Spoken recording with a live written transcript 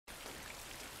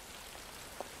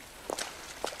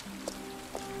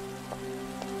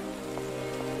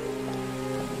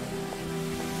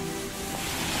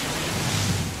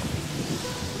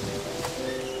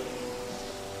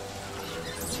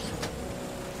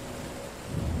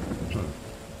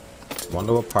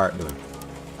Wonder what part doing.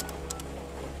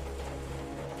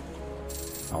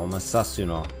 I'm a sus, you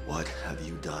know. What have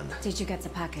you done? Did you get the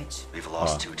package? We've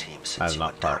lost 2 teams since that's you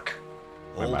not went dark.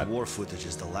 My Old bad. war footage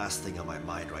is the last thing on my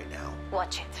mind right now.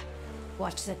 Watch it.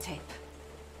 Watch the tape.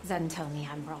 Then tell me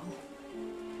I'm wrong.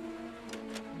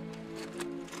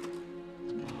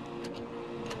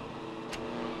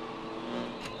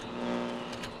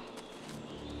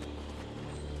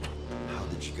 How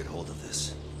did you get hold of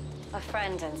this? A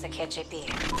friend in the KGB.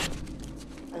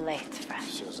 A late friend.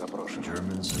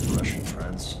 Germans and Russian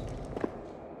friends?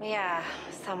 Yeah,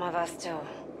 some of us do.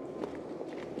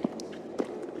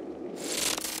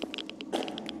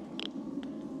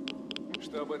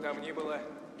 Что бы там ни было,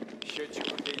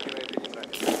 счетчику Гейгера это не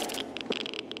нравится.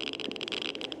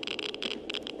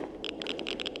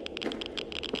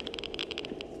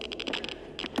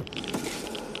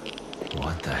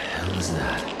 What the hell is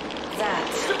that? That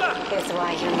is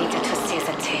why you needed to see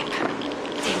the tape.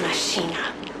 The machine.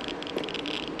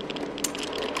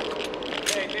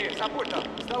 Эй, ты, Сапульта,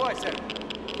 сдавайся!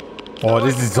 Oh,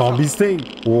 this is zombies thing.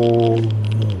 Oh.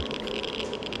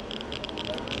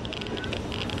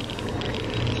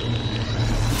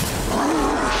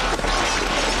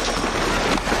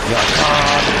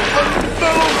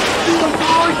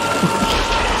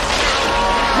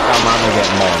 Come on, I get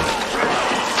more.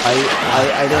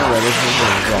 I didn't realize this was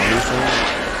a zombie thing.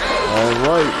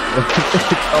 Alright.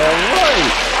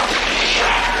 Alright.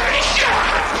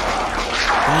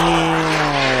 Damn.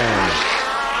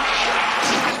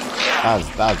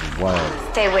 That's wild.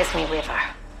 Stay with me, Weaver.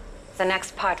 The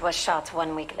next part was shot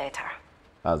 1 week later.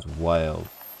 That's wild.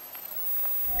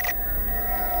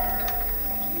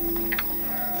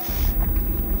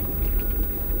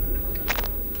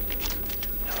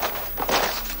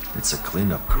 It's a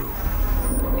cleanup crew.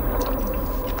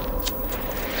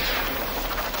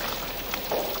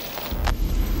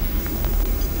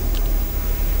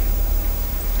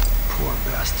 Poor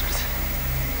bastard.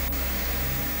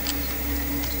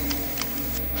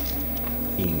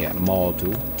 He can get mauled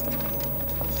too.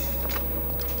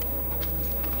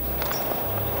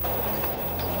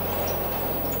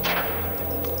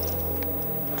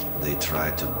 They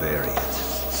tried to bury it.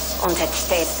 And it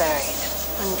stayed buried.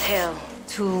 Until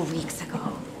 2 weeks ago.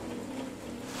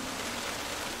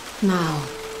 Now,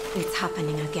 it's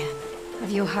happening again.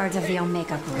 Have you heard of the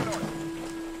Omega Group?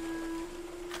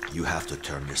 You have to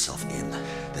turn yourself in.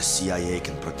 The CIA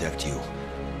can protect you.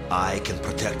 I can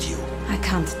protect you. I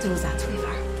can't do that,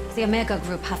 Weaver. The Omega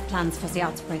Group have plans for the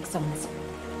outbreak zones.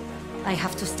 I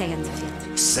have to stay in the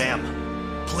field. Sam,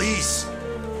 please!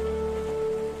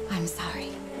 I'm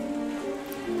sorry.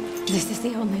 This is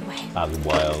the only way. That's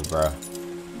wild, bro.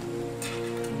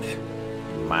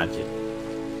 Magic.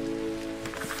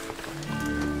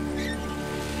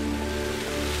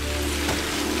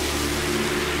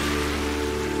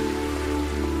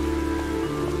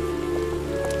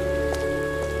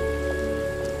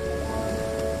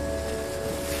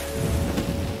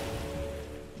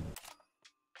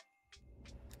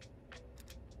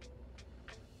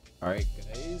 Alright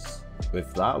guys,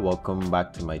 with that, welcome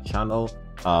back to my channel.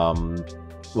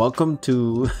 Welcome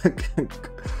to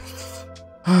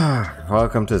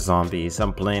welcome to zombies.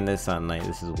 I'm playing this at night.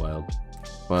 This is wild,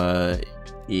 but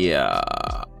yeah,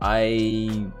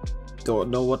 I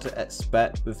don't know what to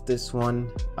expect with this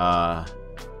one.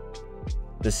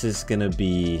 This is gonna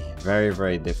be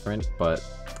very different, but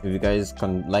if you guys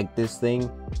can like this thing,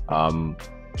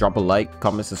 drop a like,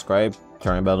 comment, subscribe,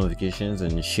 turn on bell notifications,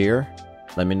 and share.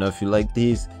 Let me know if you like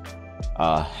these.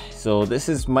 So this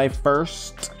is my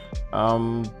first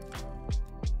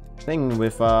thing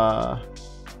with all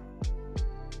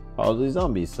these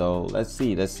zombies. So let's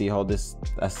see how this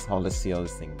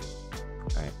thing goes.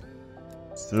 All right,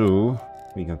 so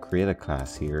we can create a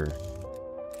class here.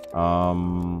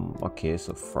 Okay,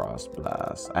 so Frost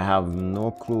Blast. I have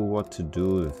no clue what to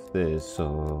do with this,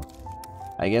 so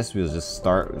I guess we'll just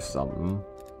start with something.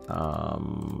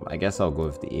 I guess I'll go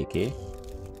with the AK.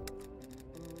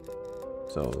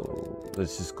 So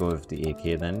let's just go with the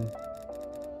AK then.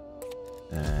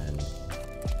 And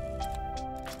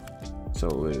so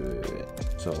wait.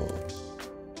 So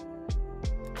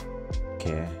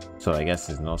okay, so I guess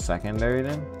there's no secondary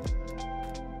then.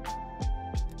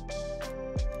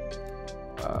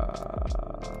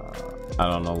 I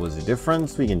don't know what's the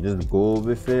difference. We can just go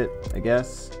with it, I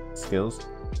guess. Skills.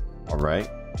 All right.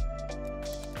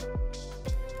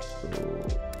 So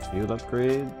field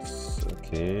upgrades.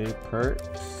 Okay,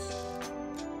 perks.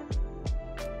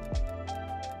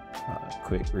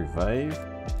 Quick revive.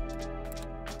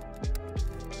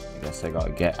 I guess I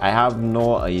gotta get. I have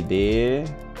no idea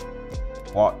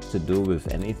what to do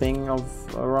with anything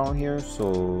of around here,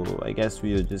 so I guess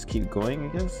we'll just keep going,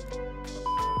 I guess.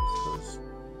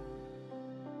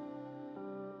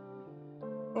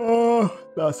 Oh,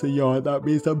 that's a yawn. That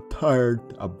means I'm tired.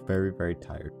 I'm very, very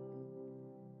tired.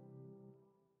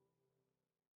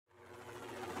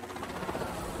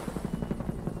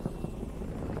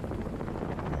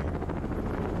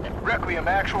 Requiem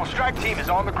actual strike team is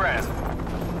on the ground.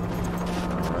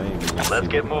 Alright, let's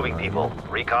get moving, people.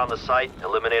 Recon the site,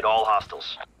 eliminate all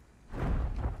hostiles.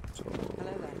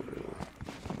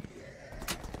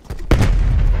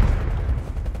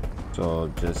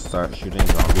 So just start shooting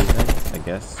zombies then, I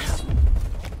guess.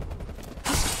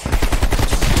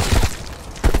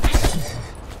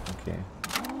 Okay.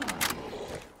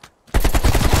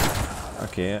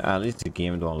 Okay, at least the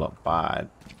game don't look bad.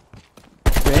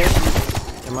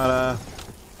 You might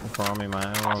inform me,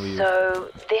 man. So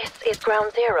this is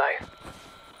ground zero.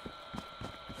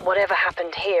 Whatever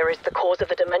happened here is the cause of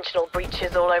the dimensional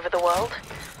breaches all over the world.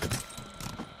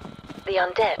 The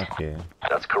undead. Okay.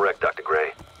 That's correct, Dr.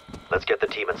 Gray. Let's get the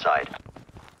team inside.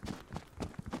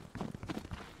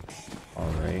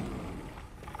 Alright.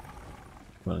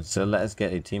 Well, so let's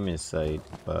get a team inside,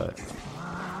 but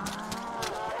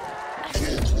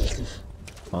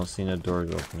I don't see no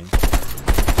doors opening.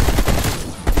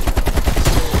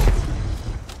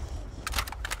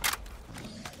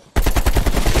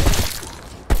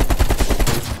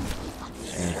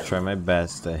 And try my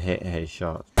best to hit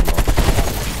headshots.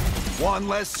 One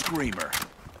less screamer.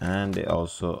 And it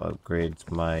also upgrades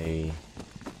my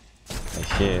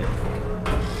shit.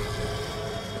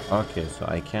 Okay, so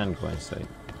I can go inside.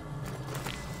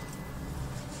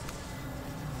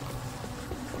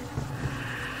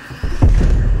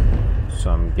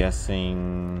 So I'm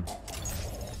guessing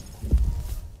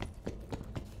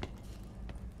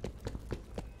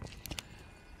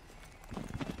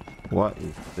what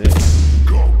is this?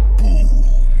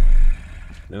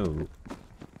 No.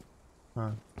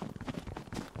 Huh.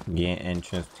 Gain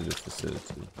entrance to the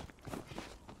facility.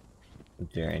 Is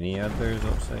there any others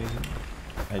outside here?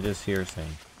 I just hear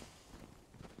saying.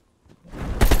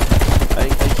 I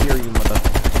hear you, mother.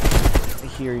 I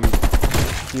hear you.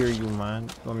 I hear you, man.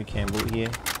 Let me Campbell here.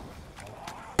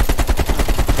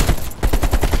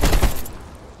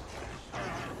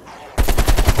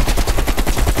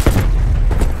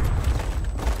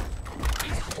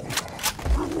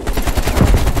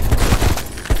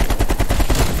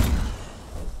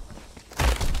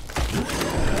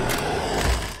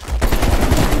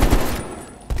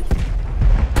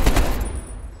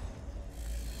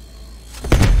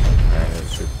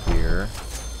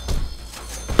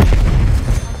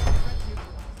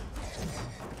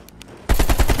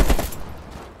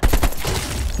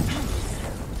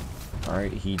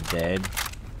 Alright, he dead.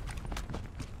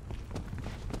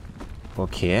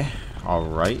 Okay,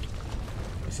 alright.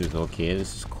 This is okay,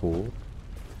 this is cool.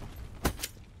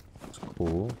 It's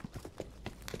cool.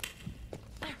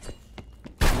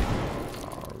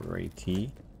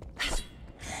 Alrighty.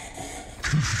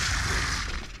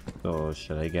 So,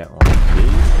 should I get one of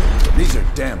these? These are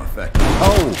damn effective.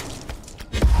 Oh!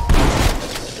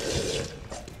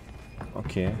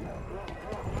 Okay.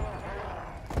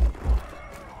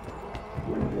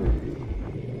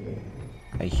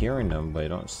 I hear them, but I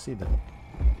don't see them.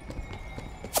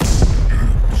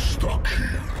 Stuck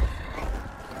here.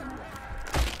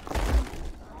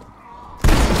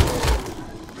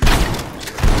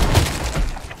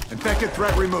 Infected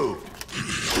threat removed.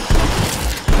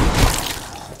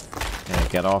 Yeah,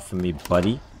 get off of me,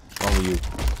 buddy. What's wrong with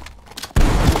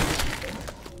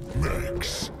you?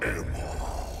 Max ammo.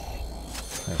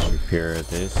 Let's repair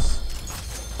this.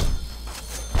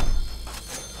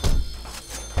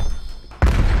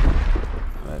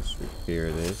 Let's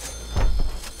repair this.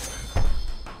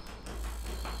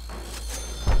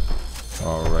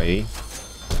 Alright.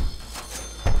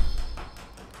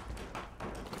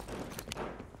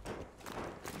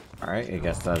 Alright, I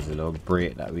guess that's a little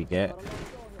break that we get.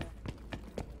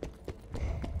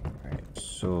 Alright,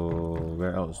 so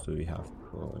where else do we have to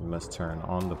go? We must turn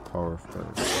on the power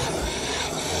first.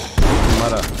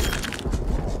 Mother.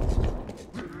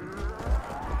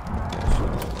 Okay, so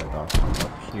I got come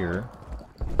up here.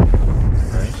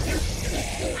 Right?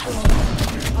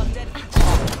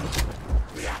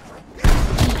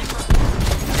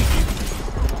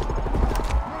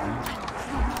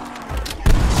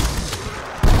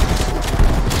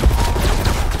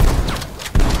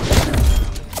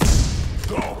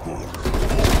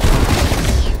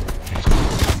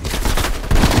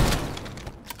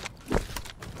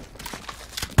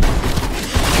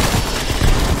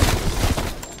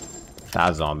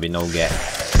 That zombie no get.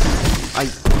 I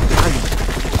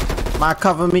My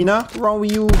cover me now. What's wrong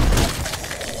with you?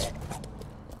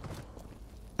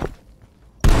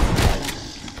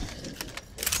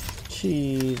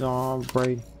 Jeez, oh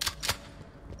Brady.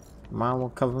 Mine will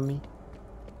cover me.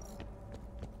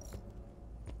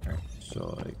 Alright,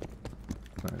 so like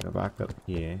I'm gonna go back up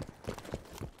here.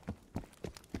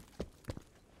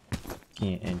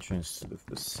 Key entrance to the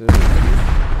facility.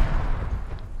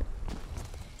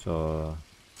 So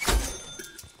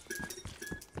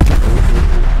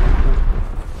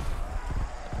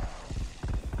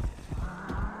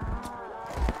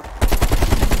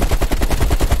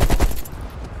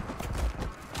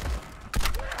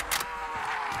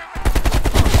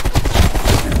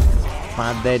am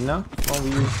I dead now? What were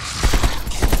you?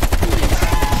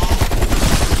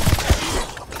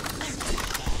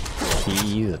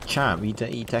 He's a champ. He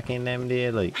taking them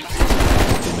there like. Nothing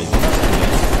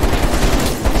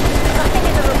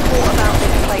in the report about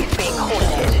this place being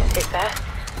haunted, is there?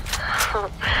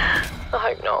 I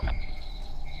hope not.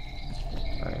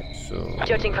 Alright, so.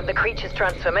 Judging from the creature's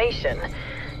transformation,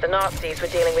 the Nazis were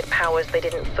dealing with powers they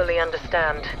didn't fully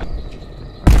understand.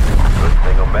 Good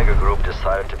thing Omega Group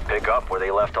decided to pick up where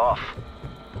they left off.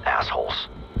 Assholes.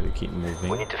 They keep moving.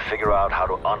 We need to figure out how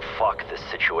to unfuck this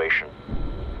situation.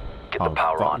 Get the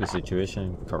power on. The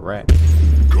situation, correct.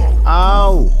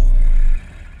 Ow!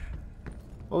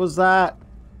 What was that?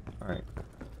 Alright.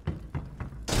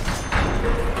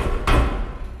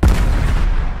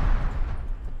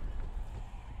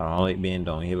 I don't like being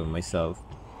down here with myself.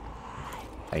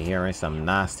 I hearing some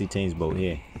nasty things about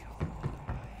here.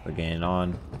 We're getting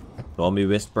on. Don't be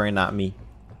whispering at me.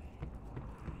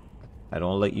 I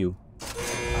don't like you.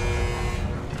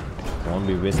 Don't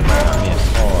be whispering at me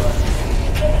at all.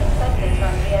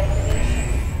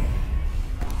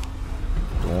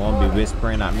 Don't be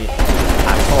whispering at me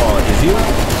at all.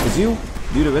 Is you?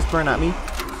 You the whispering at me?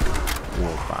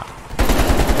 Whoa, fuck.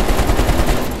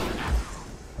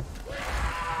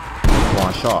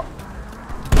 One shot.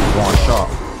 One shot.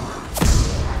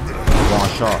 One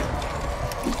shot.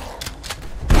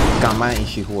 Kama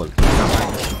ishi hole.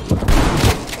 Kama ishi hole.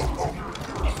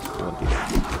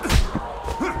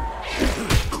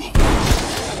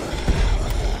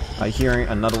 I hearing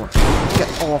another one. Get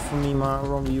off of me, man.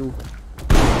 Wrong with you.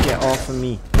 Get off of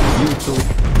me. You too.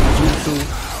 You too.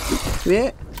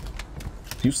 Yeah.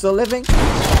 You still living?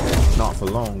 Not for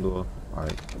long though.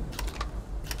 Alright.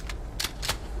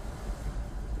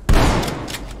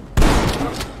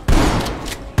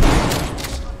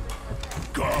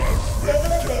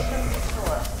 Stabilization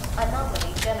restored.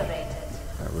 Anomaly generated.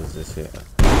 That was this here.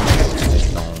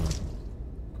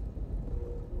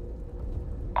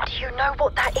 Do you know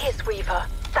what that is, Weaver?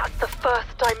 That's the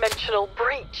first dimensional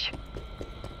breach.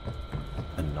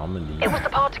 Anomaly. It was the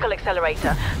particle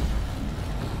accelerator.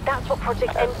 That's what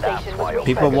Project End Station was.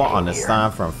 People won't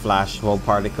understand from flash hole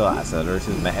particle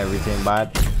accelerators make everything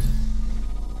bad.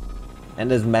 And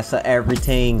just mess up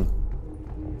everything.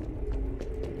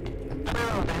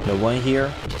 The one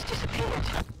here. Just disappeared.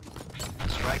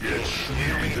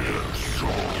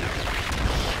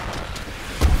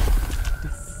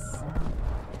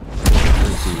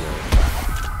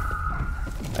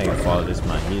 I can follow this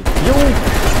man. Yo!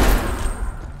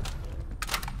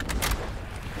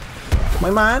 My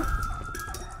man?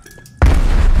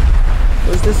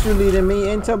 What's this you leading me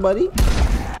into, buddy?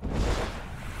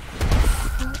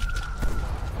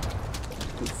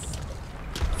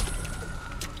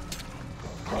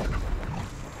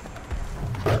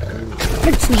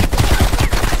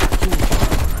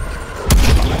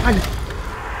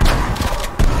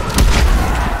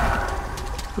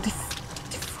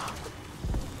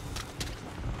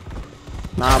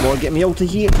 Nah, boy, get me out of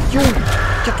here. Yo!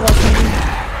 Get off of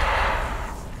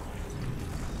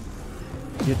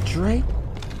me! You Drake?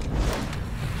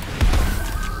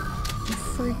 You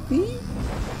freak me?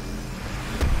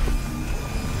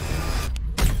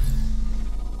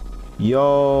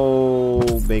 Yo,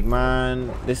 big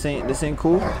man. This ain't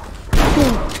cool.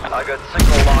 I got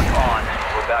signal lock on.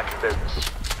 We're back to business.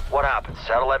 What happened?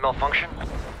 Satellite malfunction?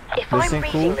 If I'm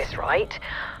reading this right,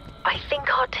 I think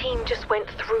our team just went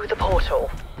through the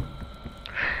portal.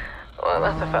 Well,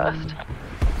 that's a first.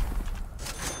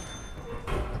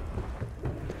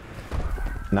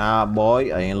 Nah,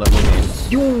 boy, I ain't looking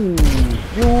at you.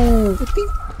 You.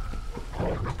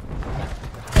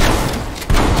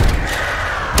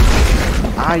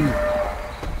 Aye.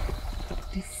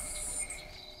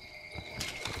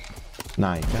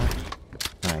 Nah, you can't.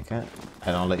 Nah, you can't.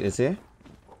 I don't like this here.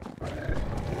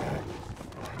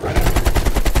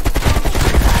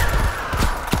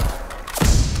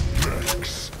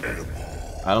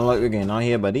 I don't like your game on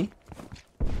here, buddy.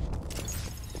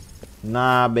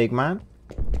 Nah, big man.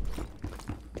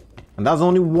 And that's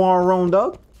only one round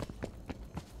up.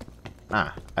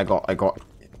 Nah, I got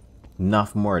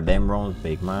enough more of them rounds,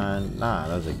 big man. Nah,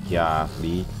 that's a gaff,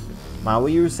 B. Man,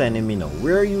 where you sending me now?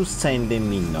 Where are you sending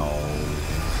me now?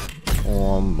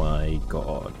 Oh my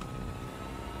god.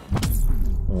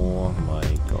 Oh my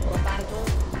god.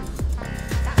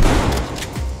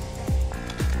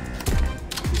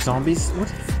 Zombies?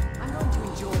 What?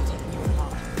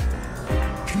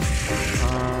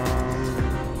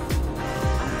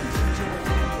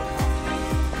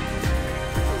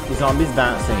 The zombies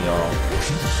dancing, y'all.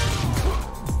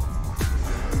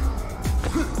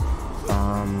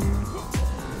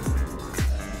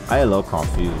 I a little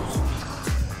confused.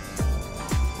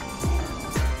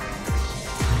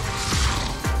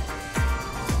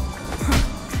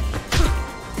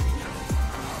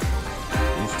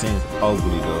 These things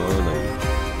ugly though. Like,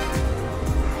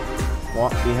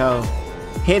 what the hell?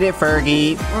 Hit it,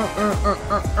 Fergie.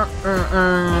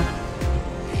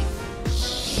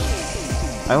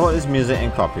 I hope this music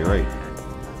ain't copyright.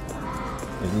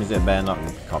 This music better not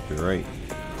be copyright.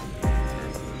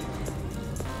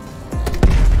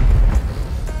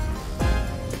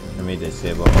 Let me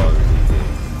disable all of these.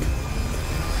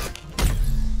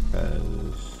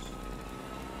 Cause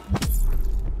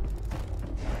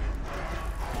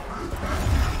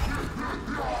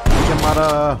your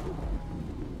mother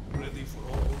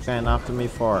saying after me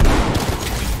for it.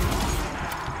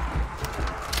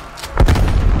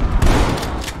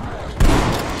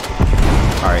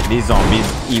 Alright, these zombies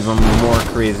even more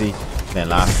crazy than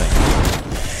last thing.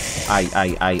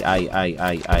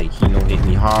 He no hit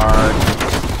me hard.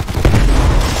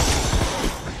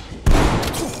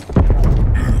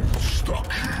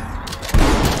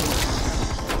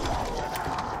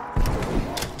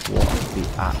 What the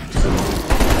absolute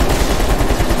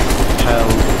hell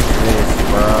is this,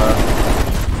 bruh?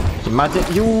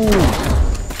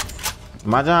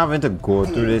 Imagine having to go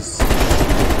through this in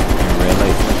real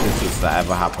life. If that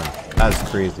ever happened. That's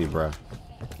crazy, bro.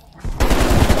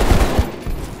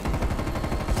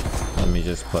 Let me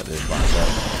just put this back up.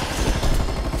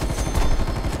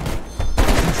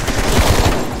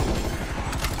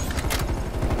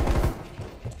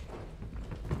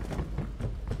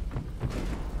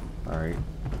 Alright.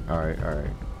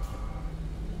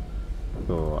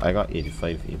 So I got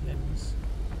 85 events.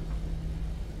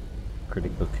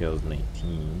 Critical kills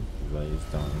 19. Lives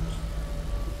down.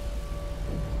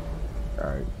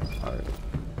 Alright.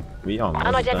 We almost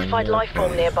unidentified life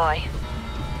form nearby.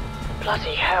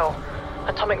 Bloody hell.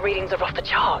 Atomic readings are off the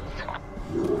charts.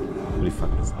 What the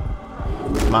fuck is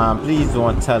that? Man, please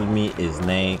don't tell me his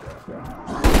name.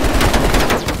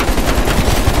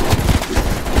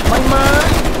 My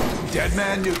man! Dead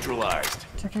man neutralized.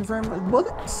 Checking very much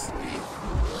bullets.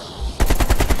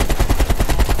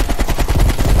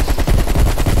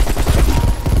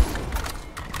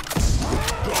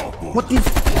 What the is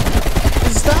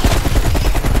that?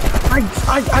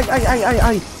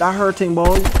 That hurting,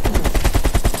 boy.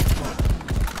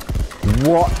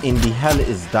 What in the hell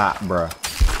is that, bruh?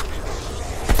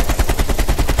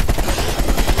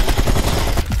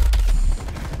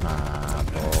 Nah,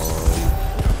 boy.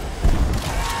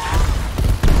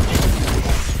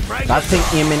 That thing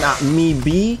aiming at me,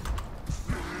 B.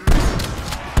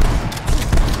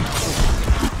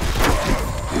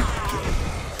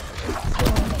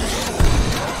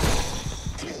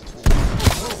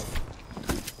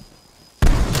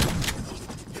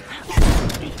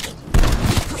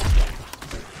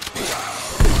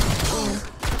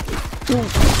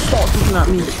 Stop shooting at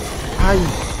me. Aye.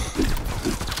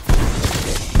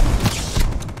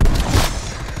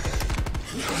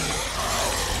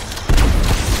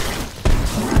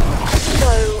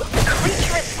 So, the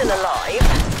creature is still alive.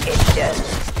 It's just,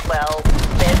 well,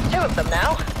 there's two of them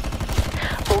now.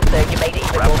 Also, you made it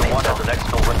even more Raptor 1 has the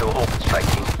next door window open, strike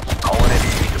team. Calling in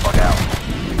if you need to bug out.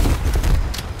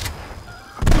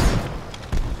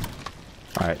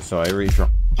 Alright, so I redraw.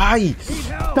 Aye!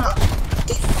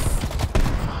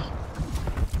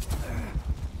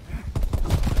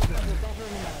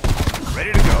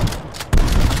 Ready to go.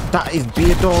 That is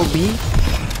B-Dog B.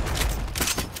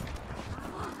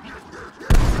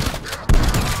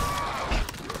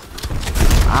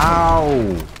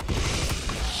 Ow!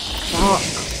 Fuck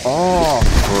off,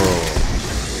 bro.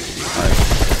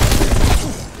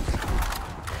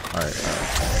 Alright.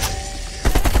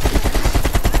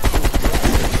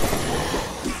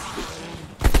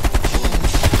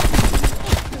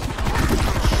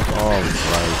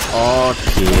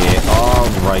 Okay,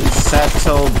 alright.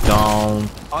 Settle down.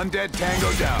 Undead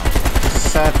Tango down.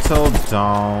 Settle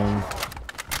down.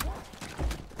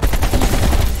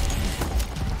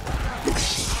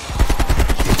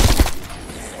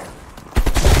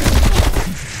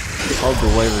 Do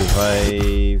I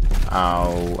revive?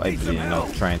 Ow, I bleeding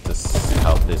out trying to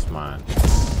help this man.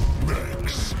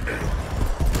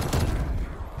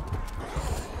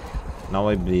 Now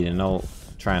I bleeding out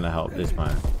trying to help this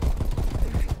man.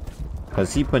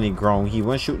 Cause he putting grown, he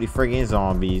won't shoot the friggin'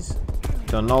 zombies.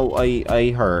 So now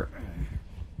I hurt.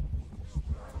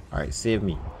 Alright, save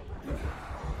me.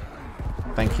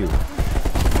 Thank you.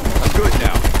 I'm good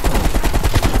now.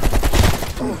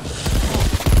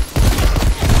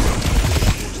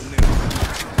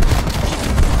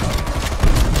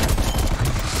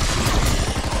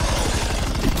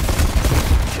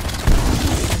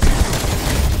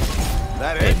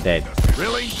 That it? Dead.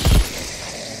 Really?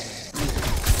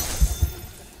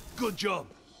 Good job.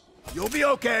 You'll be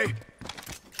okay.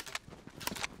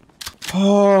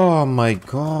 Oh my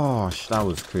gosh, that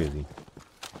was crazy.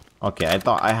 Okay, I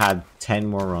thought I had 10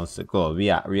 more rounds to go. We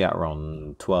at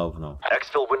round 12 now.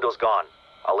 Exfil window's gone.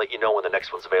 I'll let you know when the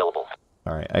next one's available.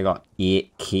 Alright, I got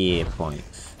 8k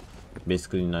points.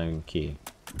 Basically 9k.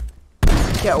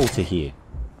 Get out of here.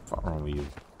 What's wrong with you?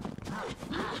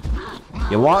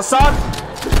 You want some?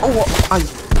 Oh, I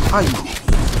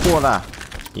pour that.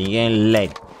 You getting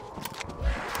lead.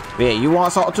 Wait, you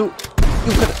want something too?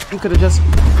 You could have just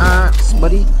asked,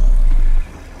 buddy.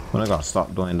 When I gotta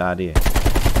stop doing that here.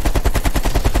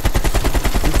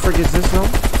 Who frick is this now?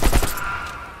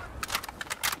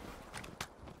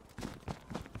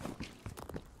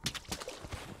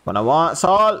 When I want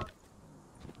salt.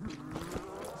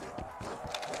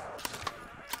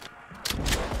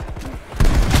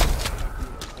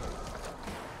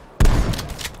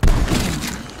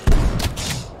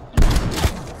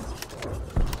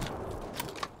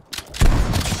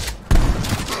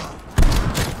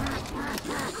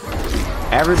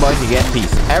 Everybody can get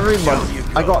peace. Everybody.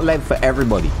 I got lead for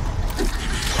everybody.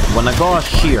 When I got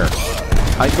shear,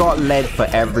 I got lead for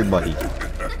everybody.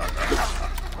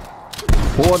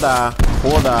 Hold on.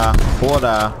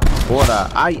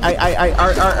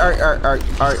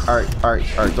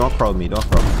 Don't crowd me.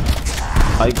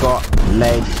 I got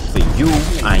lead for you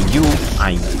and you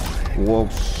and whoa.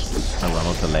 I run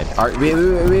out of lead. Alright,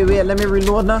 wait, let me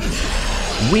reload now.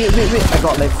 Wait. I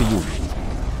got lead for you.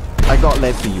 I got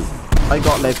lead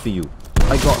for you.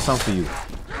 I got some for you.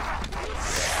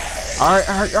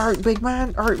 Alright, big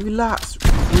man. Alright, relax.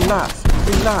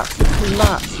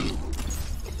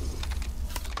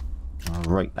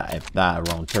 Alright, that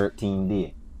around 13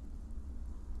 there.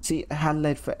 See, I had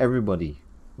lead for everybody.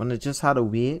 When I just had to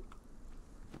wait.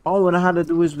 All when I had to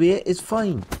do is wait, it's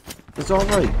fine. It's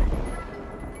alright.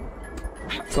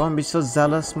 Don't be so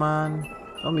zealous, man.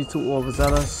 Don't be too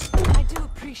overzealous. I do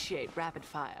appreciate rapid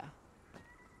fire.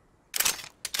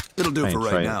 It'll do for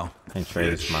right now. And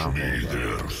trade this mouth.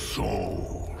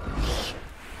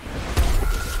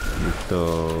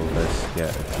 Let's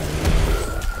get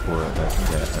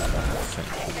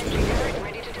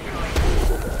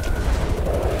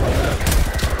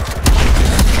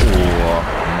Oh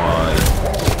my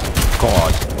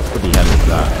god. What the hell is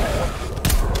that?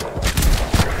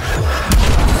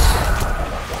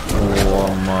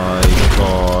 Oh my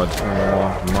god.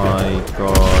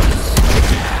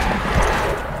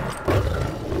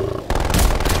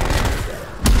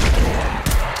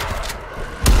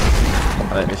 I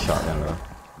like this shotgun though.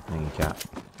 Thank you, cat.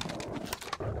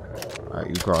 Alright,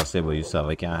 you cross it by yourself.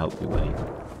 I can't help you, buddy.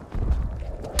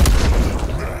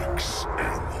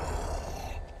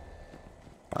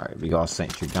 Alright, we got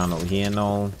sentry gun over here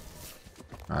now.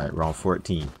 Alright, round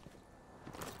 14.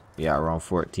 Yeah, round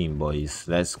 14, boys.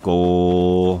 Let's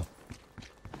go.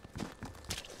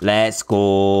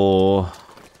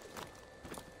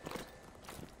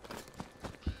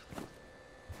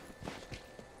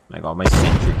 I got my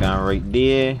sentry gun right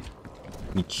there.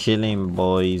 We chilling,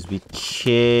 boys. We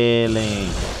chilling.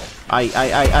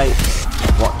 I.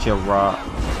 Watch your rock.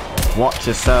 Watch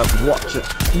yourself. Watch it.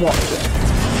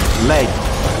 Leg.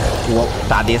 Whoa,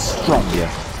 that is strong, yeah.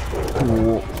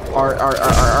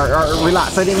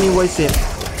 Relax. I didn't mean waste it.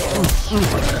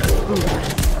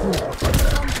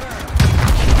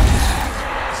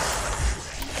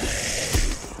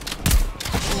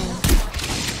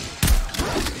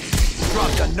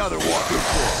 Another walking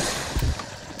floor.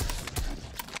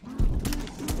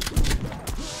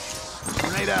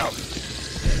 Grenade out.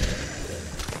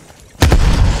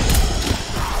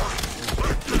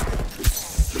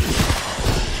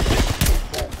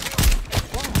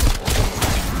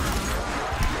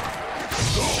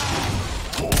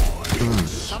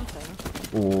 Something.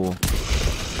 Ooh.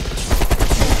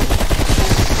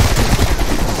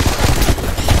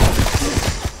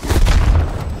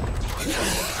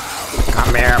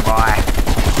 Come here, boy.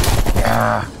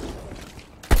 Yeah.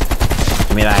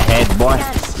 Give me that head, boy.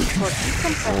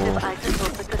 decompressive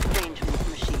isotopic estrangement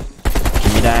machine.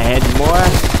 Give me that head, boy.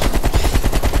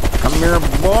 Come here,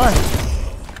 boy.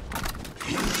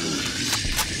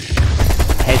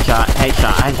 Headshot,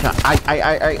 headshot, headshot.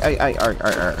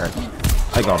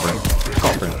 I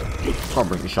gotta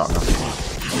bring the shotgun.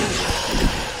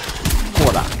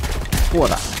 Quarter.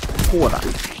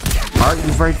 Alright,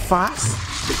 you very fast.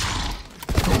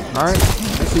 Alright,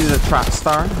 let's use a track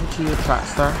star.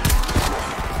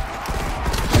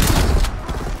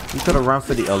 You could have run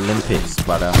for the Olympics,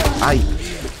 but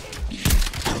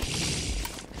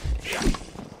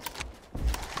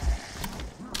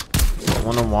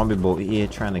one be about here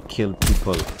trying to kill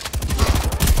people.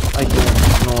 I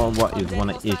don't know what is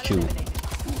gonna hit you.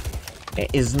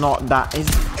 It is not that. Is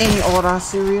any order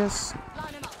serious?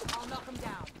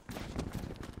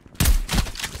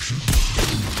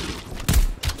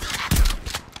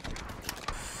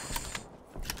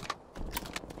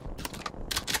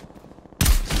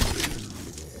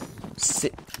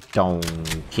 Sit down,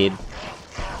 kid.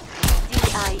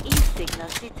 DIE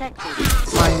signals detected.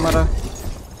 My mother.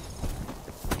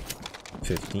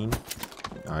 15.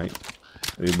 Alright.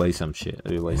 Everybody some shit.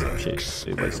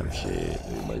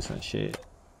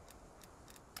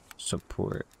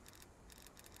 Support.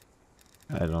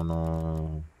 I don't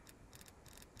know.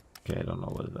 Okay, I don't know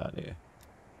what is that here.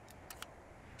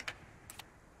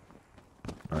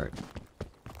 Alright.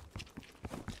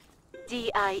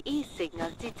 DIE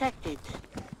signals detected.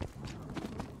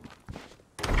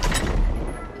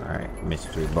 Alright,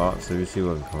 mystery box. Let me see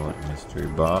what we call it. Mystery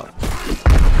box.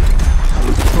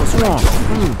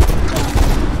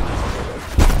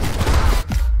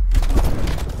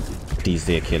 These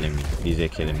are killing me. DIE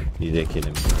signals detected.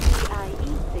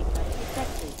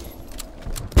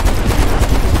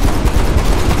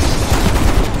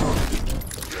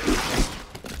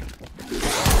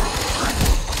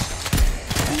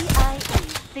 DIE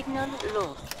signal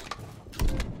lost.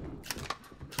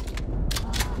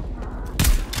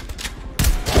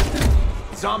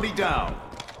 Zombie down.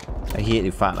 I hate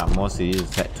the fact that most of these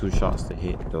take 2 shots to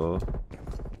hit though.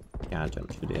 Can't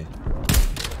jump through there.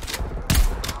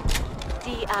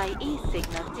 DIE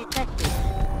signals detected.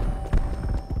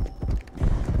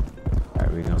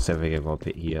 Alright, we're gonna see if we can go up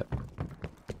it here.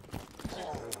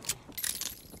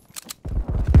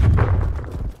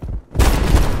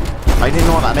 I didn't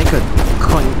know that they could.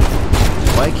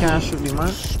 Why can't I shoot me,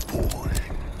 man?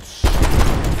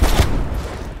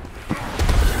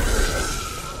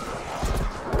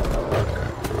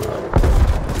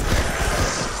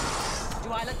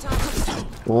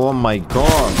 Oh my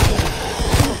god.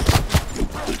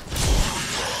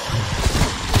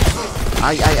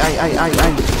 I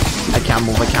can't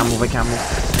move.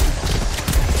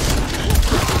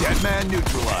 Dead man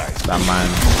neutralized. That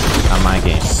man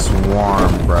getting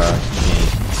swarmed, bro.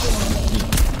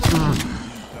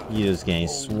 You just getting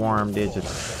swarmed, dude.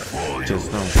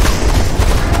 Just no.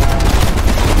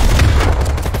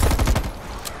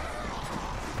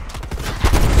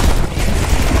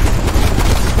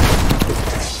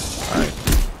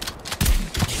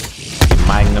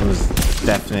 Magnum's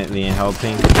definitely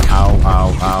helping. Ow.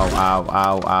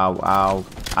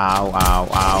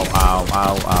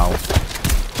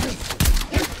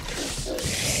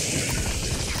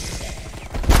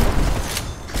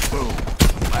 Boom.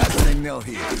 Last thing they'll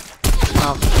hear.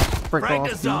 Frick Frank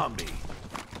off, a zombie.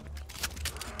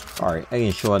 Alright, I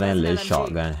can show that little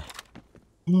shotgun.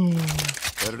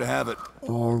 Better to have it.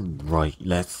 Alright,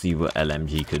 let's see what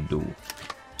LMG could do.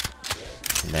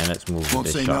 And then let's move with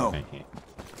this shotgun here.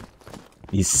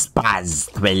 The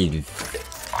Spaz 12.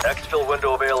 Exfil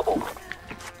window available.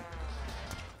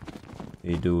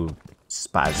 We do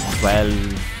Spaz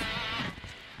 12.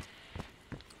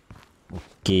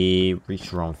 Okay,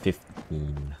 reach round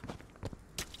 15.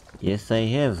 Yes, I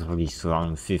have reached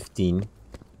round 15.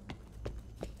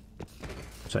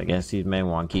 So I guess these men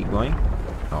want to keep going.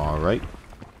 Alright.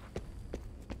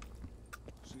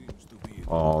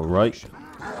 Alright.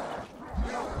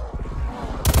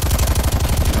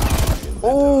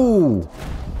 Oh!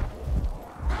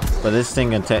 But this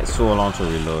thing can take so long to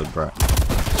reload, bro.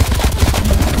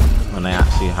 When I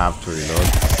actually have to reload.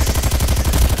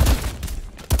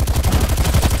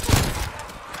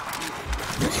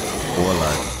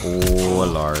 Oh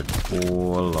lord.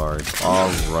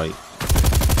 Alright.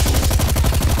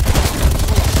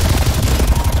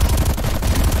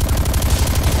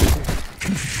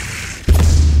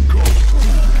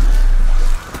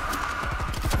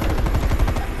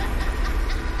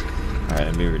 Alright,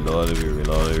 let me reload.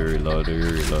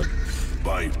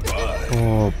 Bye.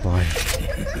 Oh boy.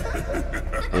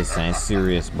 This ain't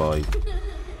serious, boy.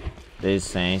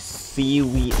 This ain't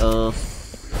serious.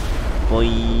 boys.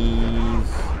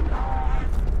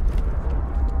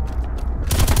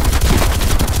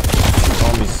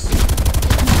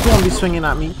 Don't be swinging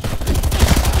at me.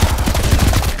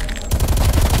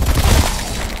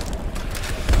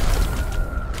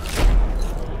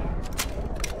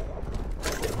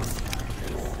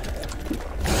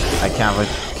 I can't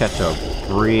catch a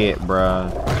break, bruh.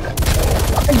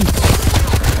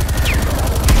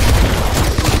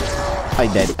 I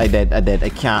dead. I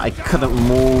can't. I couldn't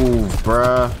move,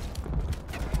 bruh.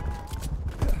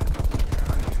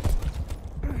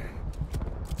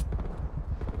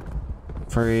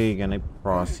 Frig, and I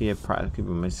practically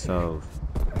by myself.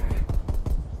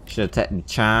 Should have taken the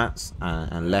chance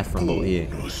and left from both here.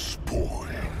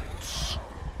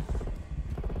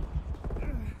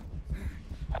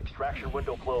 Extraction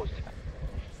window closed.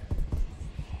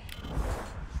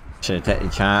 Should have taken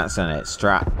the chance and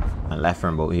extract and left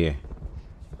from both here.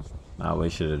 Nah,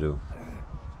 what should I do?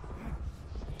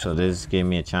 So this gave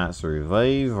me a chance to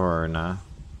revive or nah?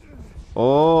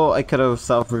 Oh, I could have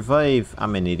self-revived.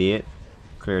 I'm an idiot.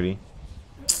 Clearly.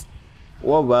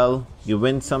 Well, you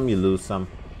win some, you lose some.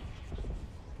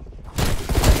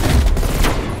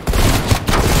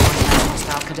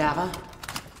 Stop cadaver.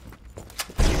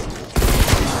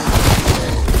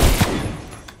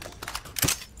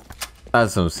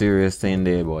 That's some serious thing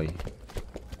there, boy.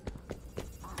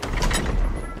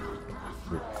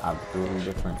 Absolutely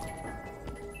different.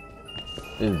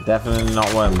 It's definitely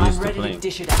not what I'm used to playing.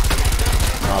 Dish it out.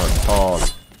 Not at all.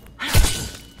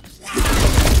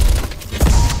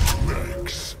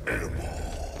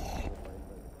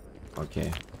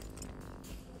 Okay.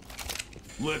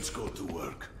 Let's go to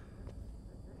work.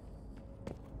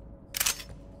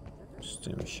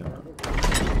 Stim shot.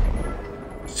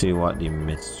 See what the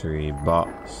mystery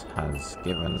box has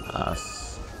given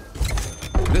us.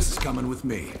 This is coming with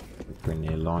me.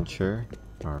 Grenade launcher.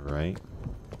 Alright.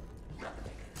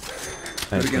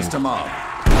 Good against a mob.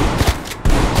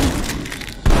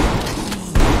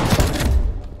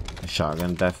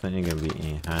 Shotgun definitely gonna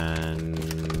be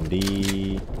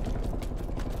handy.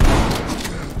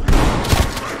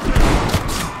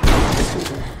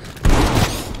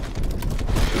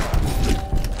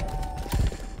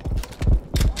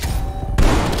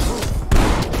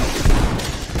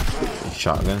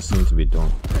 Shotgun seems to be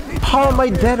doing. How am I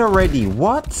dead already?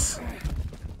 What?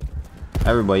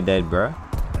 Everybody dead, bruh.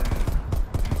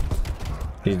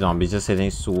 These zombies just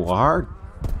hitting so hard.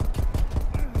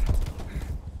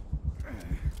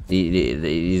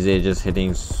 These are just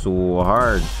hitting so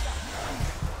hard.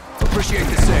 Appreciate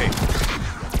the save.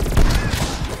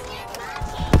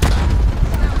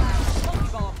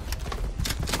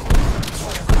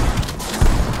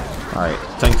 Alright,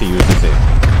 time to use the save.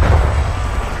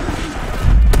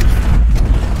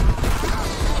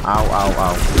 Ow, ow,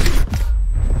 ow.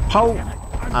 How?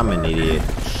 I'm an idiot.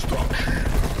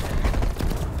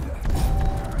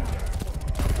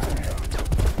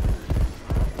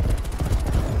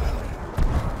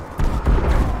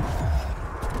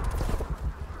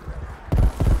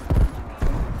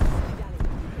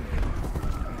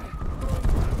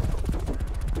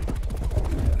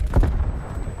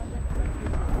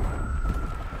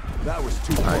 That was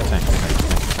too. Alright, thanks.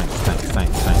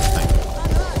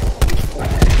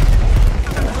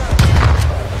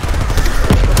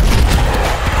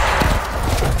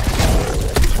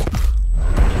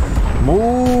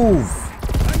 Move!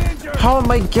 How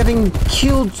am I getting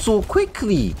killed so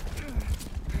quickly?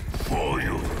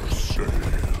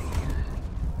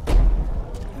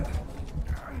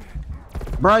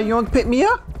 Bruh, you want to pick me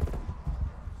up?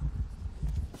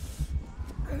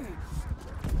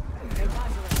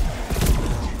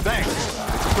 Thanks.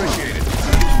 Appreciate it.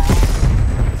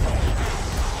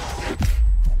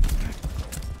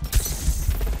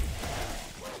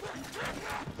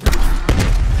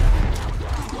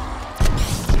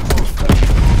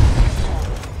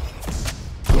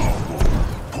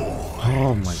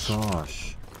 Oh my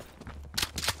gosh.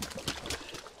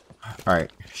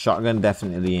 Alright, shotgun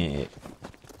definitely ain't it.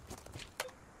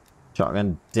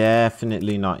 Shotgun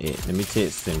definitely not it. Let me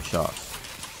take some shots.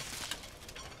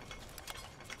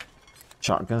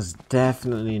 Shotgun's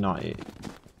definitely not it.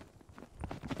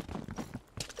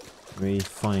 Very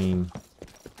fine.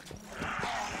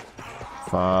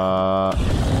 Fuck.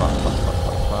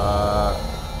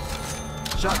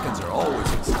 Shotguns are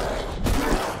always inside.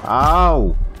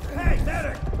 Ow!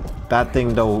 That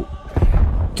thing though,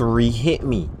 3 hit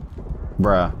me,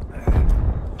 bruh.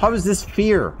 How is this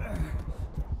fear?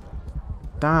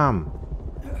 Damn.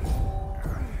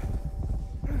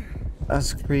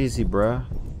 That's crazy, bruh.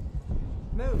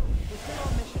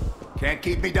 Can't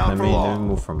keep me down Let for me long.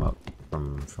 move from up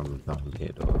from down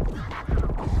here though.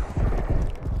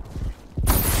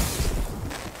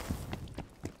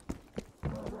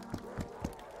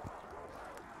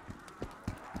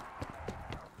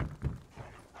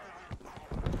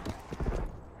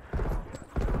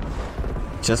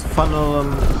 Just funnel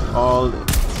them all in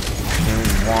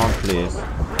one place.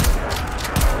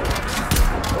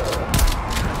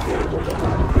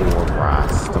 Oh,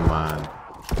 Rasta, man.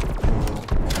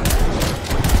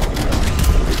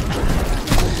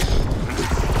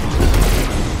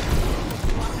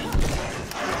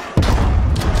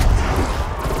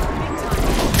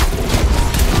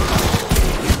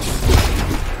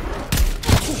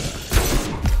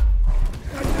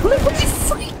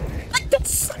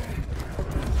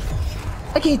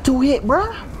 I can't do it,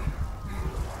 bruh.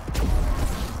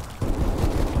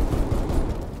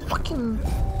 Fucking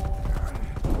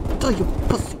tell you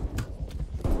pussy.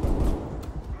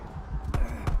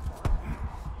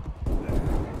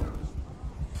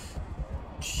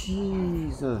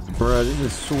 Jesus, bruh, this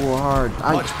is so hard.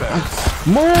 Much better.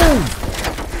 Move!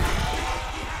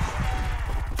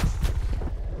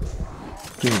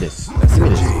 Give me this. Give me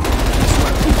this.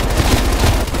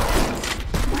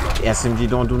 SMG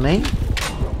don't do name.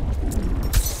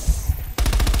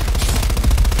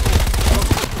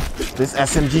 This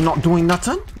SMG not doing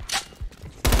nothing?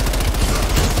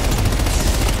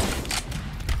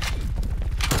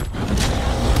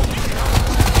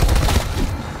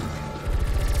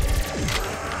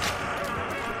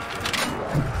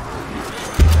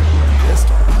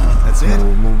 That's it.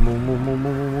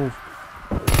 Move.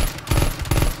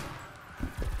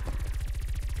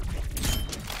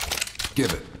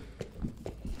 Give it.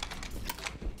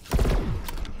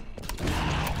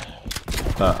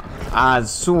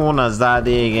 As soon as that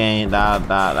thing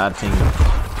that thing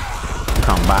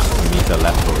come back to me to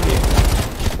left out here.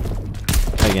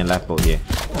 Again, left out here.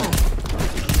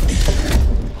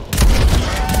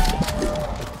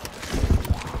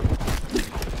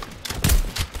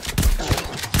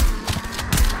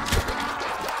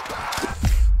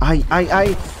 I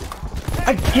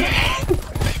can't.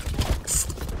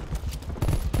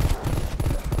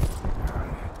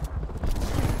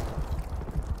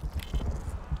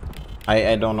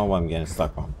 I don't know what I'm getting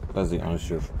stuck on. That's the honest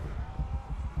truth.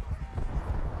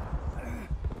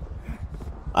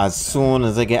 As soon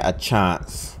as I get a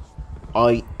chance,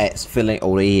 it's feeling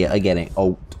over here. I getting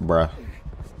out, bruh.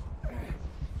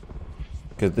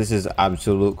 Cause this is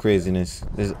absolute craziness.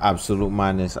 This is absolute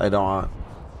madness. I don't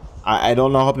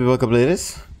know how people can play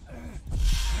this.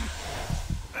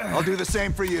 I'll do the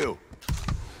same for you.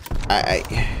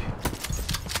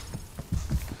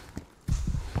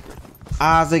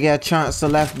 As I get a chance to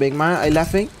left, big man, I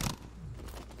laughing.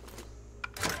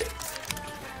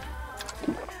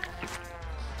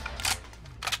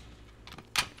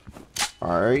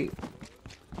 Alright.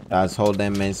 That's how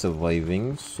them men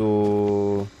surviving.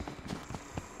 So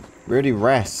really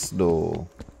rest though.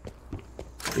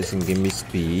 This can give me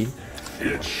speed.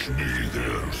 It's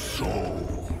neither so.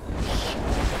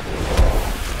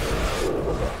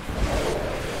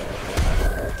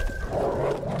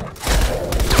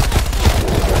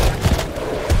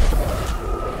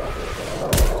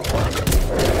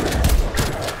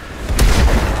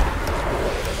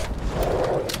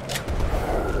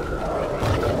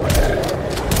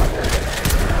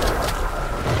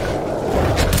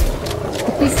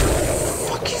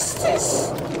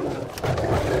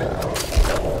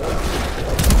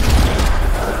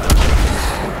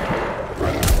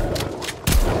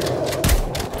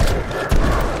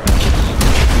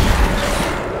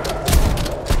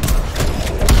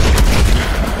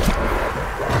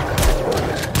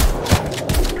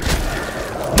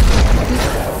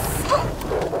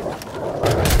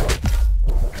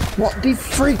 What the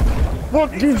freak?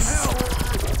 What this?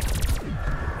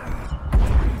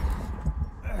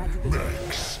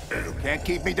 Can't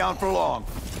keep me down for long.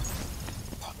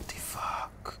 What the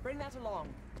fuck? Bring that along.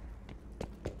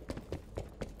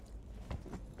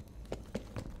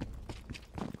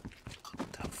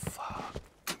 What the fuck?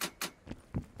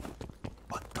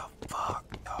 What the fuck,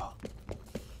 y'all?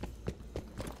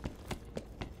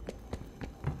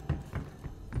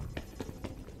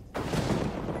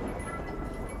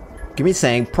 Give me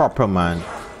saying proper, man.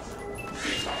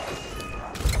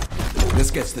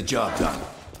 This gets the job done.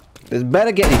 This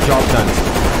better get the job done.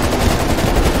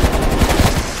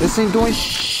 This ain't doing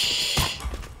shh.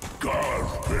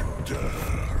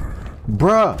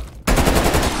 Bruh.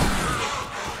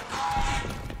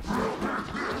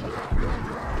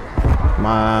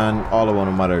 Man, all of one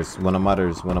of mothers.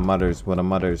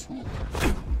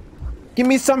 Give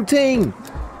me something.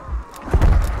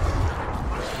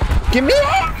 Give me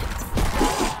it.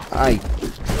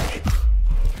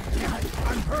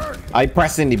 I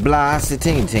pressing the blast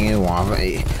thing in one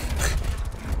way.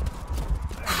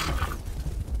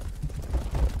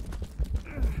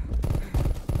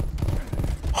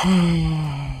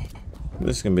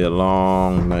 This is gonna be a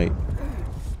long night.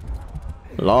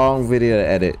 Long video to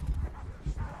edit.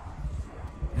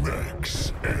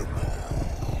 Max ammo.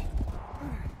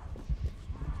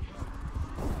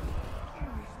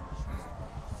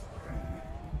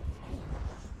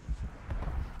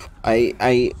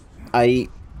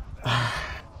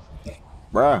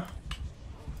 Bruh.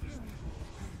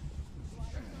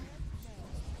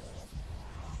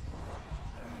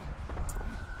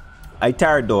 I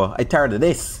tired though. I tired of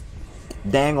this.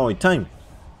 Dang all the time.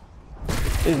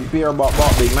 This beer bought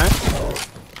big man.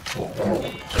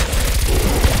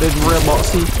 This real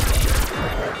boxy.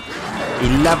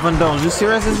 11 downs. You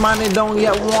serious? This man they don't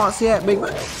get once yet, big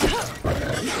man.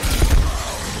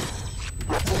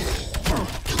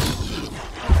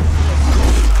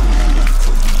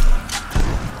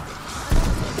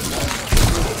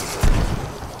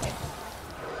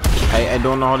 I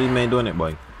don't know how these men doing it,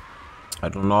 boy. I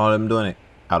don't know how them doing it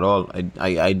at all.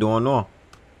 I don't know.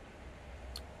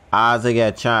 As I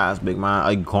get a chance, big man,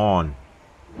 I gone.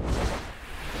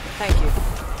 Thank you.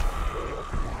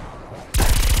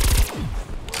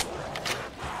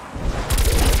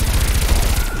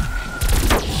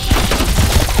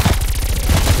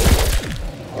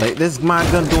 Like this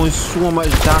man gun doing so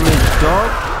much damage,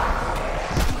 dog.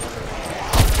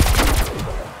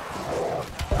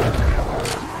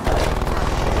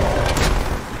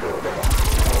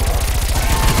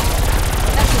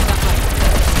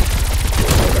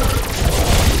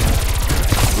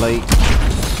 Like,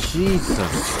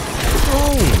 Jesus.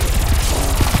 Oh.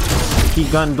 He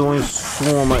gun doing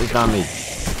so much damage.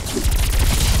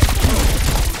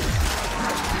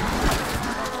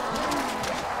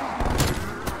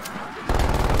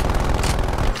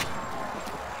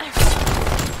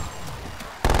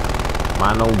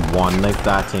 Man, no one like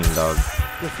that thing, dog.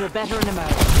 You'll feel better in a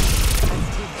moment.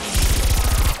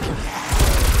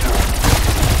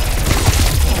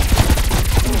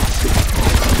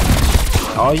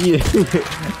 Oh yeah.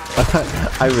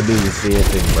 I would do the same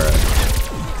thing, bro.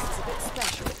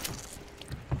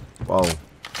 Wow.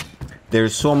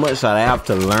 There's so much that I have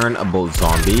to learn about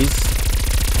zombies.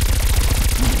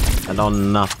 I know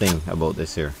nothing about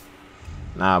this here.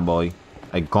 Nah, boy.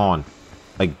 I gone.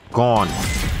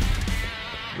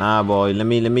 Nah, boy. Let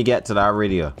me get to that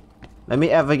radio. Let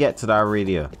me ever get to that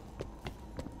radio.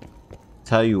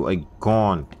 Tell you, I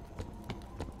gone.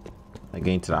 I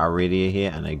get into that radio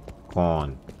here and I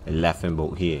gone. I left him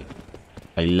both here.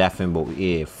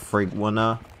 Freak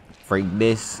wanna. Freak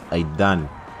this. I done.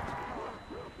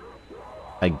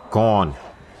 I gone.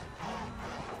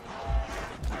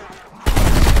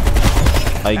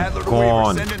 I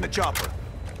gone.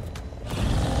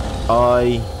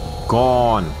 I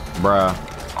gone, bruh.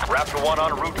 Raptor 1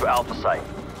 en route to Alpha Site.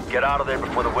 Get out of there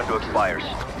before the window expires.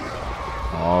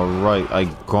 Alright, I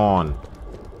gone.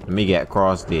 Let me get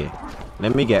across there.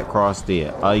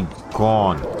 I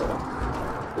gone.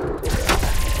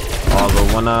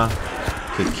 Although wanna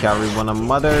could carry one of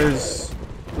mothers.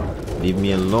 Leave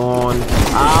me alone.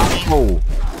 Ow!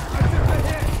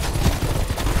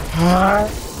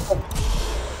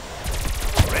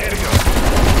 Ready to go.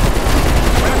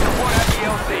 Raptor 1 at the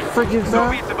LC. Freaking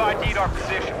Soviets have ID'd our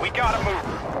position. We gotta move.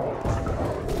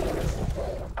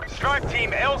 Strike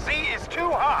team, LZ is too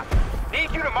hot.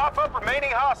 Need you to mop up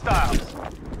remaining hostiles.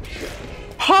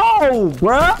 How,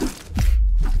 bruh?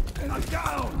 I'm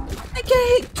down. I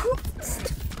get hit twice.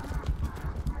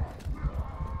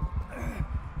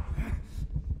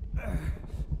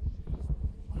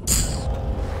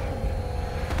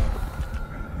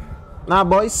 Nah,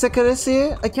 boy, sick of this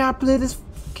here. I can't play this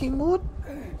fucking mode.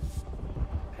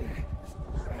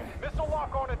 Missile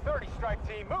lock on at 30, strike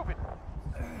team. Move it.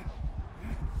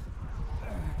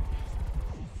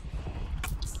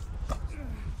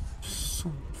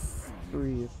 So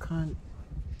free, you can't.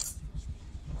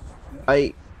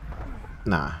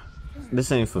 Nah,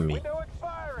 this ain't for me. Window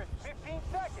expiring. 15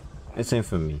 seconds. This ain't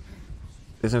for me.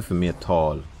 This ain't for me at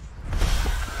all.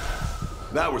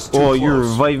 That was too Oh, close. you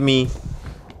revive me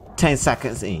 10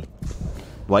 seconds in.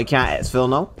 Why can't exfil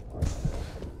now?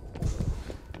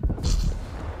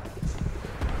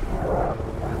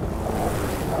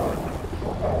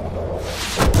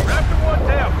 Raptor 1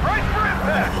 down. Brace for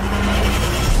impact.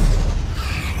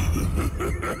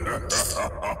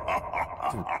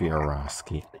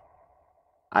 Biorowski.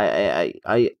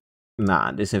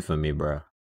 Nah, this ain't for me, bro.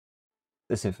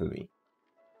 This ain't for me.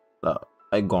 Look,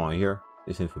 I go on here.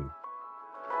 This ain't for me.